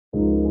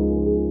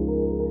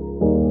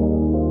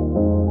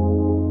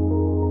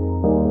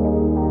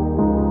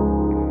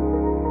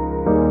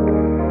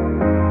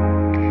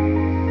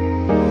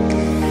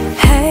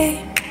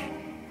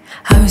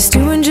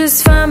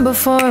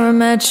before I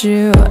met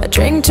you. I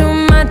drink too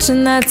much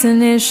and that's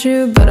an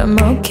issue, but I'm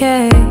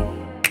okay.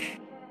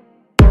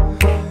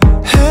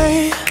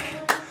 Hey,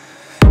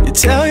 you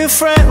tell your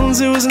friends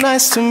it was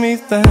nice to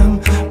meet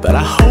them, but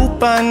I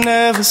hope I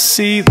never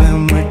see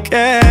them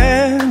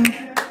again.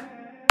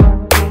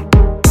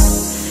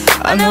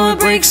 I know it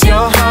breaks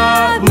your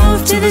heart.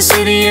 Moved to the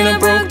city in a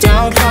broke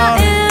down car.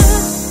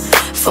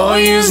 4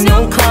 years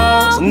no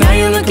calls, now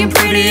you're looking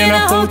pretty in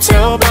a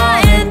hotel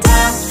bar. And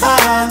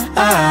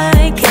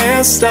I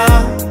can't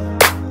stop.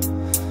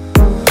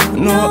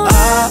 No,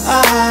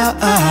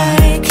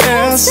 I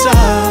can't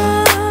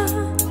stop.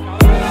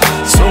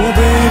 So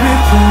baby,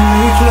 pull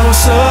me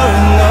closer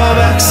in the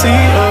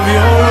backseat of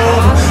your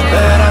Rover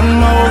that I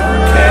know you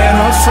can't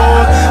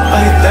afford.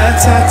 Bite that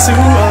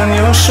tattoo on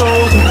your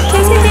shoulder.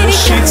 Pull the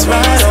sheets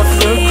right off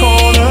the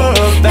corner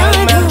of that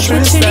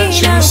mattress that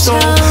you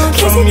stole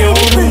from your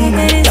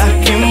roommate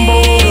back in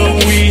Boulder.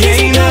 We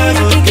ain't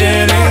ever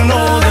getting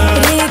older.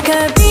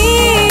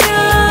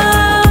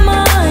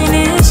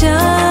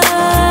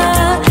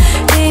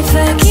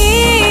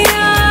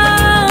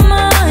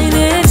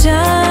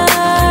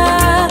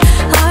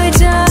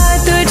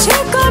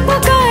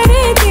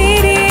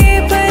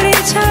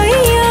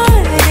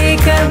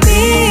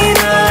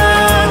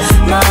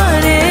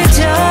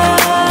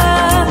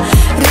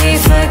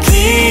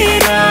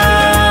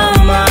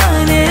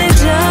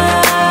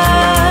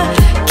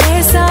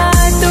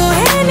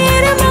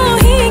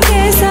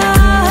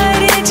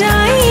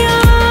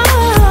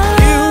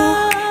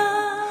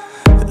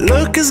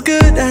 As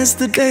good as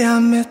the day I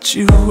met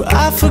you.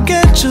 I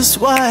forget just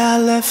why I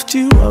left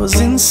you. I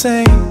was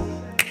insane.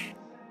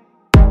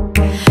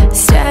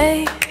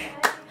 Stay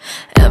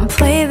and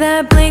play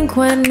that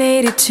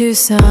Blink-182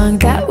 song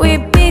that we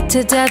beat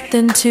to death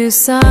in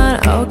Tucson.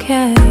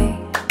 Okay.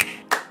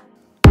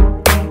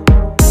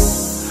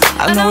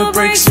 I know it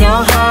breaks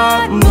your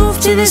heart.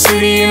 Moved to the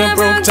city in a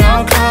broke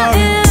down car.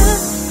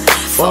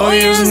 4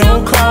 years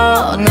no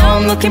call, now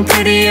I'm looking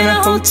pretty in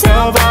a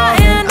hotel bar.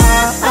 And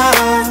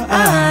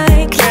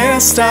I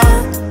can't stop.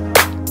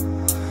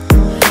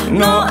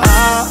 No,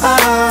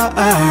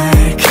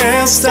 I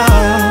can't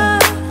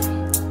stop.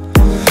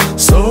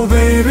 So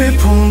baby,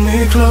 pull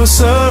me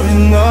closer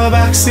in the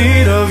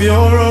backseat of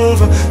your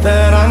Rover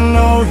that I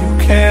know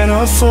you can't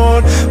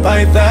afford.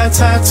 Bite that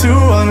tattoo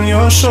on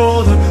your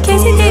shoulder.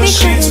 Pull the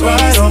sheets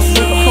right off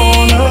the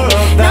corner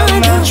of that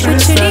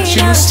mattress that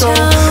you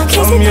stole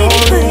from your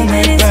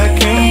roommate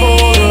back in